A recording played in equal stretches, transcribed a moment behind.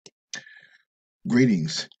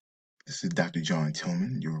Greetings. This is Dr. John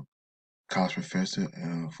Tillman, your college professor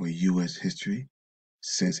for U.S. history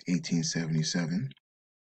since 1877.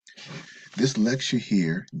 This lecture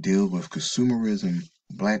here deals with consumerism,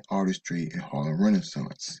 black artistry, and Harlem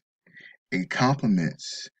Renaissance. It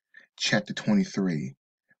complements chapter 23,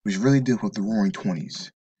 which really deals with the Roaring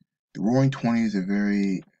Twenties. The Roaring Twenties is a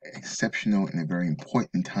very exceptional and a very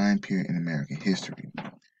important time period in American history.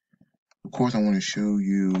 Of course, I want to show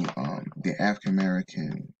you the African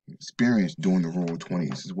American experience during the Roaring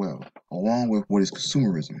Twenties as well, along with what is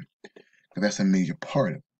consumerism, because that's a major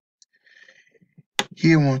part of it.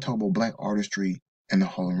 Here, I want to talk about black artistry and the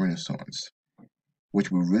Harlem Renaissance.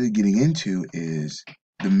 What we're really getting into is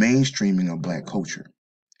the mainstreaming of black culture.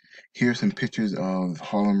 Here are some pictures of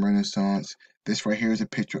Harlem Renaissance. This right here is a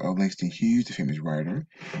picture of Langston Hughes, the famous writer.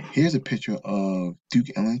 Here's a picture of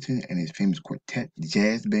Duke Ellington and his famous quartet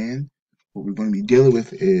jazz band. What we're going to be dealing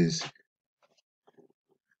with is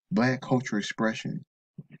black culture expression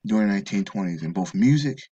during the 1920s in both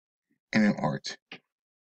music and in art,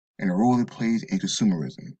 and the role it plays in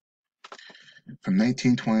consumerism from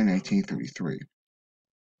 1920 to 1933.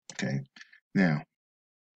 Okay, now,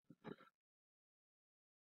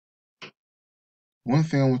 one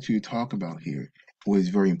thing I want you to talk about here, what is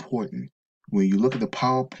very important, when you look at the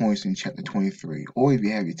PowerPoints in chapter 23, or if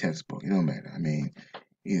you have your textbook, it don't matter. I mean,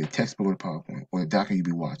 either textbook or the PowerPoint, or the document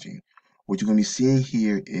you'll be watching, what you're going to be seeing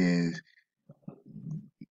here is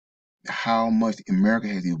how much America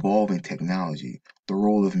has evolved in technology, the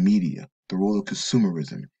role of media, the role of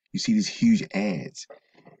consumerism. You see these huge ads.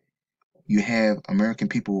 You have American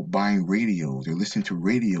people buying radios. They're listening to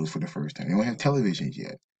radios for the first time. They don't have televisions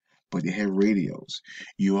yet, but they have radios.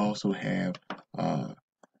 You also have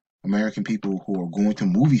American people who are going to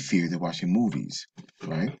movie theaters watching movies,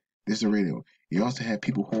 right? This is a radio. You also have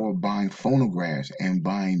people who are buying phonographs and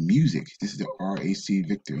buying music. This is the RAC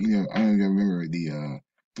Victor. You know, I don't even remember the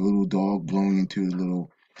little dog blowing into the little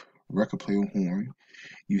record player horn.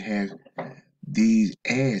 You have these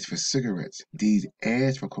ads for cigarettes, these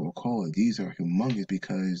ads for Coca-Cola. These are humongous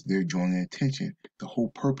because they're drawing attention. The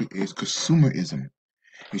whole purpose is consumerism.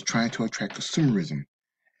 It's trying to attract consumerism.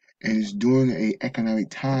 And it's during an economic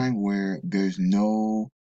time where there's no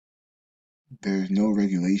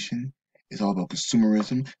regulation. It's all about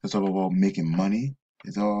consumerism. It's all about making money.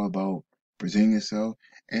 It's all about presenting yourself.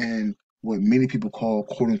 And what many people call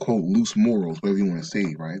quote unquote loose morals, whatever you want to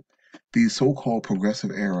say, right? The so-called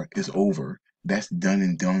progressive era is over. That's done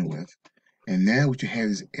and done with. And now what you have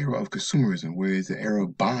is era of consumerism, where it's the era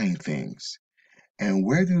of buying things. And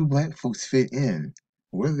where do black folks fit in?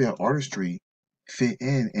 Where does their artistry fit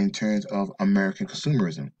in terms of American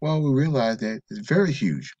consumerism? Well, we realize that it's very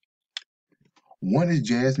huge. One is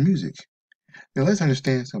jazz music. Now let's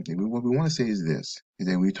understand something. What we want to say is this, is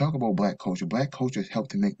that when we talk about black culture has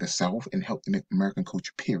helped to make the South and helped to make American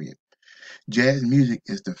culture, period. Jazz music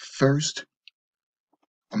is the first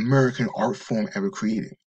American art form ever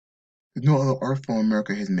created. There's no other art form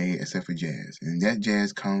America has made except for jazz. And that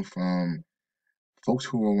jazz comes from folks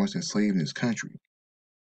who were once enslaved in this country.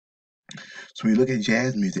 So when you look at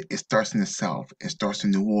jazz music, it starts in the South. It starts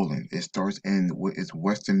in New Orleans. It starts in what is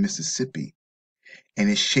Western Mississippi. And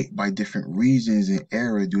it's shaped by different regions and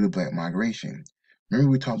eras due to black migration.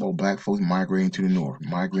 Remember we talked about black folks migrating to the north,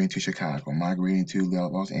 migrating to Chicago, migrating to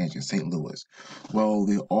Los Angeles, St. Louis. Well,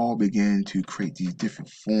 they all began to create these different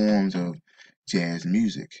forms of jazz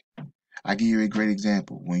music. I give you a great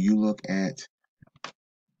example. When you look at,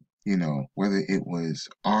 whether it was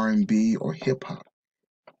R&B or hip hop,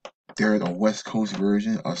 there's a West Coast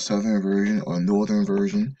version, a Southern version, or a Northern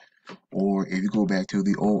version. Or if you go back to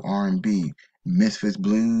the old R&B, Memphis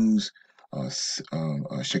blues,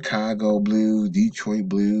 Chicago blues, Detroit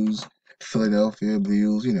blues, Philadelphia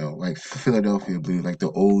blues, like Philadelphia blues, like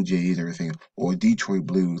the OJs and everything, or Detroit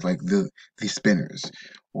blues, like the Spinners,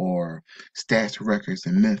 or Stax Records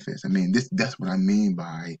in Memphis. I mean, that's what I mean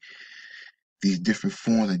by these different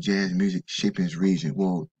forms of jazz music shaping this region.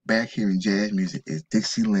 Well, back here in jazz music is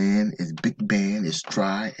Dixieland, is big band, is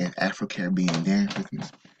stride, and Afro-Caribbean dance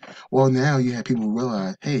rhythms. Well, now you have people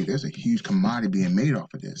realize, hey, there's a huge commodity being made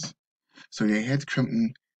off of this. So they had to come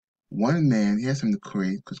in. One man, he had something to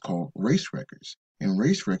create what's called race records. And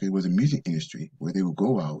race records was a music industry where they would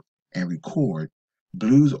go out and record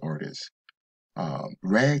blues artists,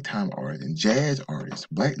 ragtime artists, and jazz artists,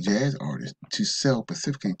 black jazz artists, to sell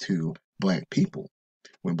specifically to black people.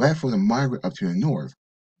 When black folks migrate up to the north,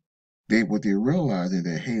 what they realize is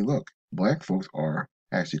that, hey, look, black folks are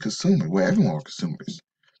actually consumers. Well, everyone are consumers.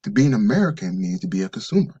 To be an American means to be a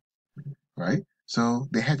consumer, right? So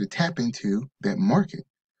they had to tap into that market.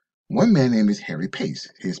 One man name is Harry Pace.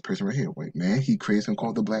 His person right here, white man. He created something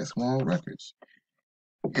called the Black Swan Records.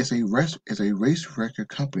 It's a race record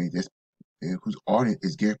company whose audience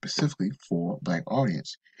is geared specifically for black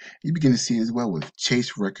audience. You begin to see it as well with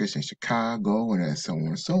Chase Records in Chicago and so on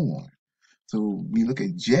and so on. So when you look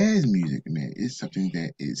at jazz music, man, it's something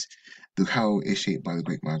that is how it's shaped by the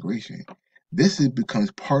Great Migration.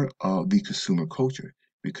 Becomes part of the consumer culture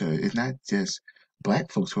because it's not just black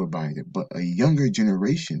folks who are buying it, but a younger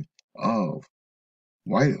generation of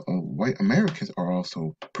white Americans are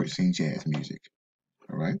also purchasing jazz music.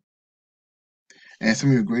 All right, and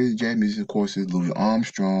some of the greatest jazz music, of course, is Louis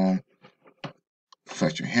Armstrong,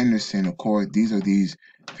 Fletcher Henderson. Of course, these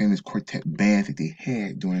famous quartet bands that they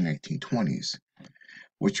had during the 1920s.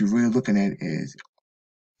 What you're really looking at is,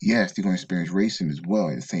 yes, they're going to experience racism as well.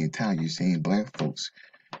 At the same time, you're seeing black folks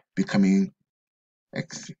becoming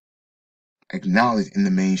ex- acknowledged in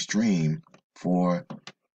the mainstream for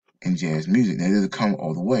in jazz music. Now, it doesn't come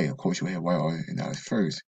all the way. Of course, you have white artists and artists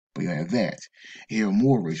first, but you have that. Here are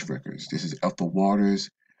more race records. This is Ethel Waters,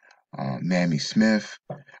 Mamie Smith,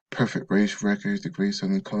 Perfect Race Records, the Great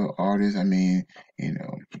Southern Color Artists. I mean, you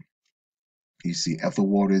know, you see Ethel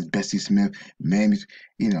Waters, Bessie Smith, Mamie,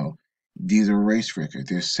 you know, these are race records.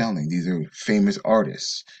 They're selling. These are famous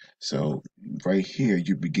artists. So right here,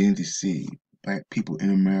 you begin to see black people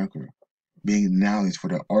in America being acknowledged for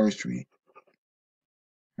their artistry.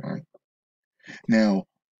 All right. Now,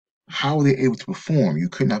 how are they able to perform? You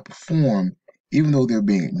could not perform, even though they're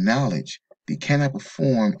being acknowledged. They cannot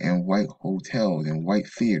perform in white hotels and white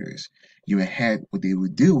theaters. You had what they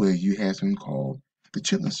would do is you had something called the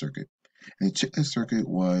Chitlin Circuit. And the Chitlin Circuit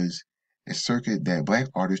was a circuit that black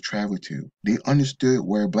artists traveled to. They understood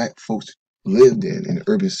where black folks lived in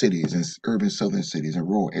urban cities, in urban southern cities, and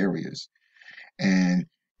rural areas. And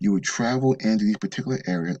you would travel into these particular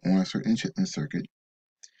areas on a certain Chitlin Circuit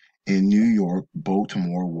in New York,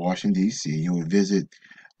 Baltimore, Washington, D.C. You would visit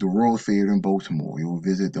the Royal Theater in Baltimore. You would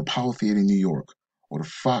visit the Apollo Theater in New York, or the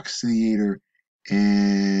Fox Theater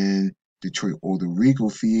in Detroit, or the Regal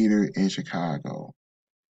Theater in Chicago,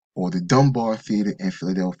 or the Dunbar Theater in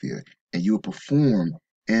Philadelphia. And you would perform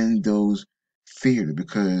in those theaters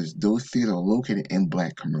because those theaters are located in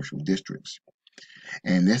black commercial districts.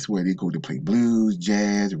 And that's where they go to play blues,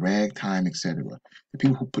 jazz, ragtime, etc. The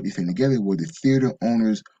people who put this thing together were the theater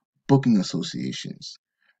owners booking associations,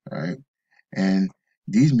 right? And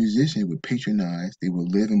these musicians would patronize, they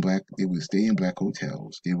would stay in black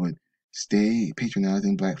hotels, they would stay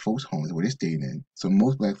patronizing black folks' homes where they stayed in. So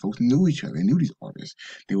most black folks knew each other, they knew these artists.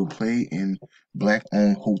 They would play in black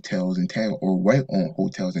owned hotels and taverns or white owned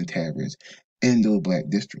hotels and taverns in those black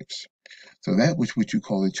districts. So that was what you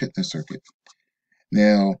call the Chitlin Circuit.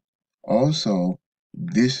 Now, also,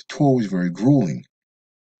 this tour was very grueling,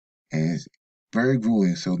 and it's very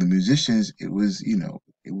grueling. So the musicians, it was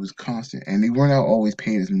constant, and they were not always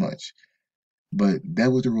paid as much. But that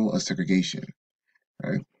was the rule of segregation,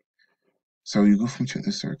 right? So you go from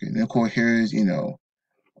Chitlin Circuit, and of course here's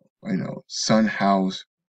Son House,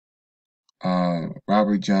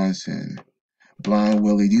 Robert Johnson, Blind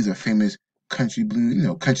Willie. These are famous country blues.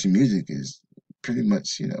 Country music is pretty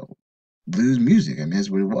much blues music. I mean, that's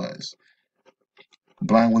what it was.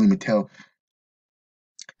 Blind Willie Mattel.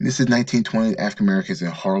 This is 1920s African Americans in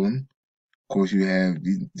Harlem. Of course, you have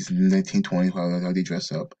this 1920s how they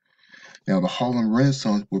dress up. Now, the Harlem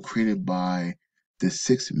Renaissance were created by the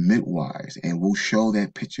six midwives, and we'll show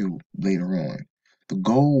that picture later on. The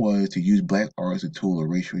goal was to use black art as a tool of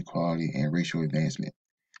racial equality and racial advancement.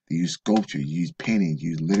 They used sculpture, used painting,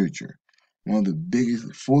 used literature. One of the biggest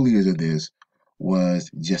leaders of this was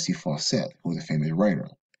Jessie Fawcett, who was a famous writer.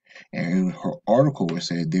 And in her article, it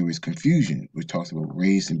said there was confusion, which talks about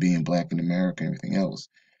race and being black in America and everything else.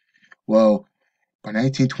 Well, by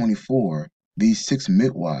 1924, these six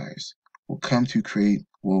midwives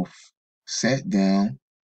sat down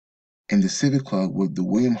in the Civic Club with the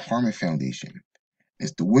William Harmon Foundation.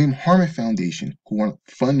 It's the William Harmon Foundation who are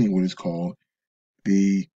funding what is called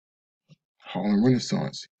the Harlem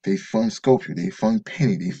Renaissance. They fund sculpture, they fund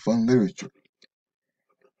painting, they fund literature.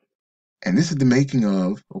 And this is the making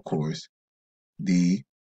of course, the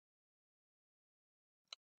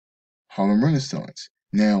Harlem Renaissance.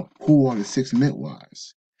 Now, who are the six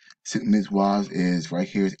midwives? Six midwives is right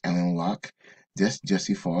here is Ellen Locke. That's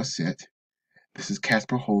Jessie Fawcett. This is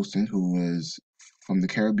Casper Holston, who was from the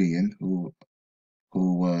Caribbean, who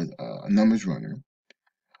was a numbers runner.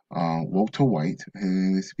 Walter White,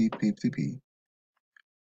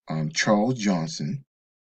 Charles Johnson,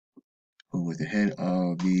 who was the head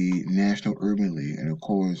of the National Urban League, and of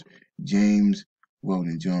course James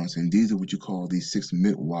Weldon Johnson. These are what you call these six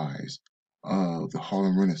midwives of the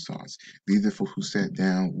Harlem Renaissance. These are folks who sat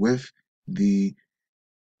down with the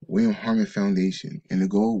William Harmon Foundation, and the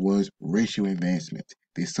goal was racial advancement.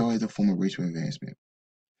 They saw it as a form of racial advancement.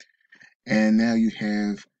 And now you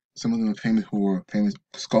have some of them famous who were famous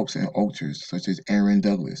sculptors and altars, such as Aaron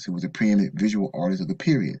Douglas, who was a preeminent visual artist of the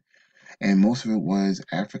period, and most of it was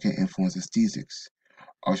African influence aesthetics.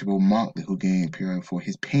 Archibald Motley, who gained period for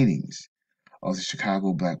his paintings of the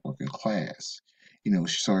Chicago black working class.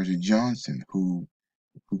 Sergeant Johnson, who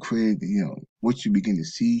created, what you begin to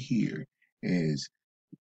see here is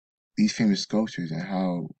these famous sculptures and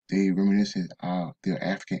how they reminiscent of their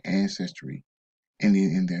African ancestry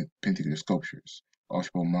in their particular sculptures.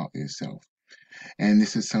 Archibald Motley itself. And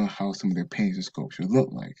this is how some of their paintings and sculptures look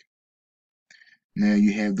like. Now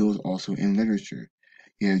you have those also in literature.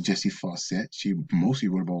 You have Jessie Fawcett. She mostly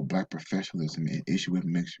wrote about black professionalism and issue with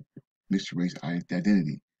mixed race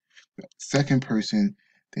identity. The second person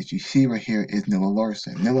that you see right here is Nella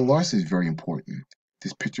Larson. Nella Larson is very important.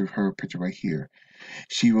 This picture of her, picture right here.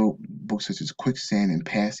 She wrote books such as Quicksand and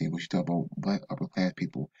Passing, which talk about black upper class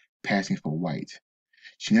people passing for white.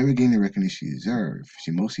 She never gained the recognition she deserved.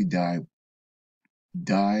 She mostly died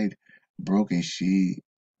broke, and she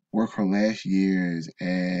worked her last years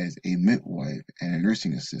as a midwife and a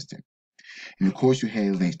nursing assistant. And of course, you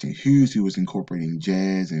had Langston Hughes, who was incorporating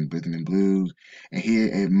jazz and rhythm and blues, and he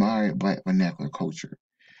admired black vernacular culture.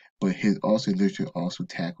 But his literature also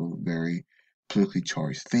tackled very politically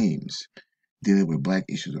charged themes, dealing with black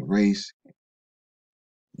issues of race,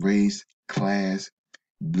 class,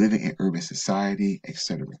 living in urban society,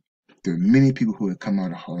 etc. There are many people who have come out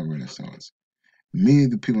of the Harlem Renaissance. Many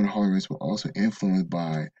of the people in the Harlem Renaissance were also influenced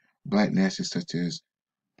by black nationalists such as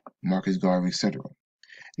Marcus Garvey, etc.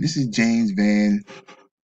 This is James Van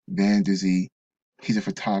Der Zee. He's a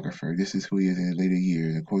photographer. This is who he is in his later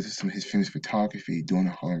years. Of course, this is some of his famous photography during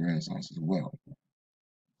the Harlem Renaissance as well.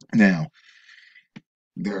 Now,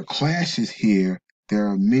 there are clashes here. There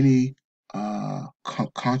are many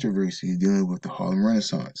controversies dealing with the Harlem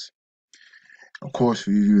Renaissance. Of course, if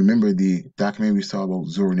you remember the documentary we saw about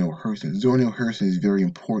Zora Neale Hurston. Zora Neale Hurston is very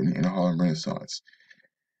important in the Harlem Renaissance.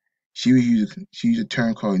 She used a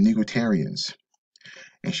term called Negrotarians.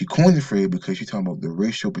 And she coined the phrase because she talked about the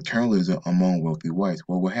racial paternalism among wealthy whites.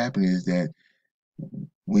 Well, what happened is that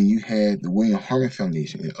when you had the William Harmon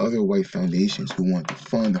Foundation and other white foundations who wanted to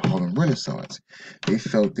fund the Harlem Renaissance, they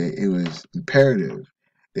felt that it was imperative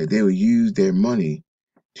that they would use their money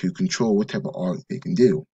to control what type of art they can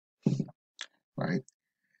do, right?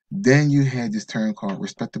 Then you had this term called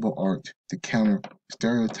respectable art to counter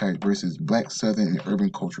stereotype versus black southern and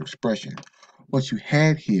urban cultural expression. What you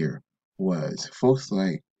had here was folks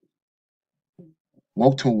like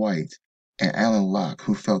Walter White and Alan Locke,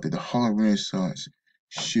 who felt that the Harlem Renaissance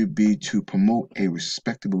should be to promote a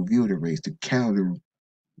respectable view of the race to counter the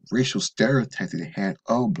racial stereotypes that they had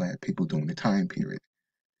of black people during the time period.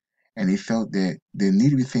 And they felt that there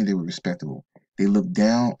needed to be things that were respectable. They looked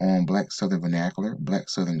down on black southern vernacular, black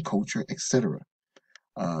southern culture, etc.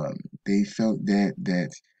 They felt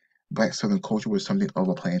that black southern culture was something of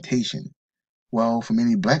a plantation. Well, for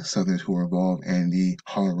many black southerners who were involved in the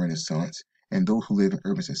Harlem Renaissance and those who live in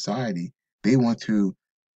urban society, they want to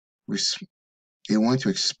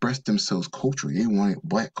express themselves culturally. They wanted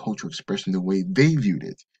black cultural expression the way they viewed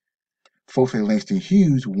it. Folks like Langston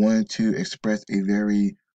Hughes wanted to express a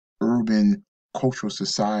very urban cultural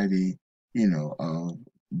society, of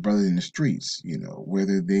brothers in the streets,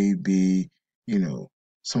 whether they be,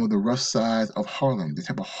 some of the rough sides of Harlem, the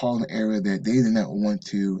type of Harlem area that they did not want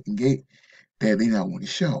to engage, that they did not want to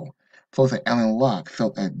show. Folks like Alan Locke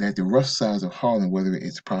felt that the rough sides of Harlem, whether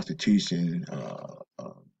it's prostitution,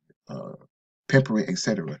 pimpery,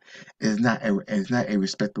 etc., is not a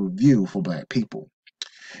respectable view for black people.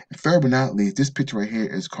 And third but not least, this picture right here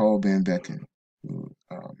is Carl Van Vecken, who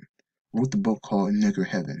wrote the book called Nigger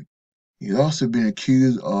Heaven. He's also been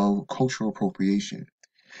accused of cultural appropriation.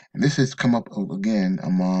 And this has come up again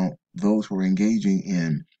among those who are engaging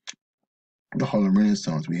in the Harlem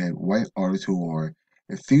Renaissance. We had white artists who are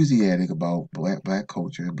enthusiastic about black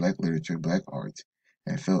culture, black literature, black art,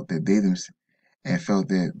 and felt that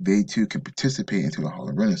they too can participate into the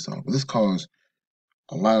Harlem Renaissance. But this caused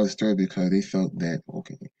a lot of stir because they felt that,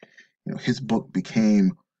 okay, his book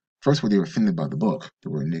became, first of all, they were offended by the book, the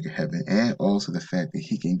word Nigger Heaven, and also the fact that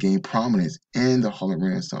he can gain prominence in the Harlem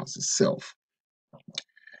Renaissance itself.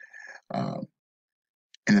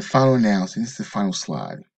 And the final analysis, this is the final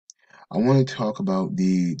slide. I want to talk about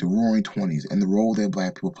the Roaring Twenties and the role that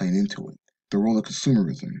black people played into it, the role of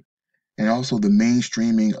consumerism, and also the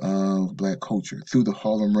mainstreaming of black culture through the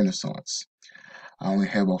Harlem Renaissance. I only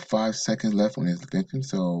have about 5 seconds left on this victim,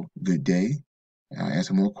 so good day. And I'll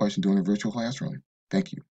answer more questions during the virtual classroom.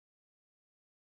 Thank you.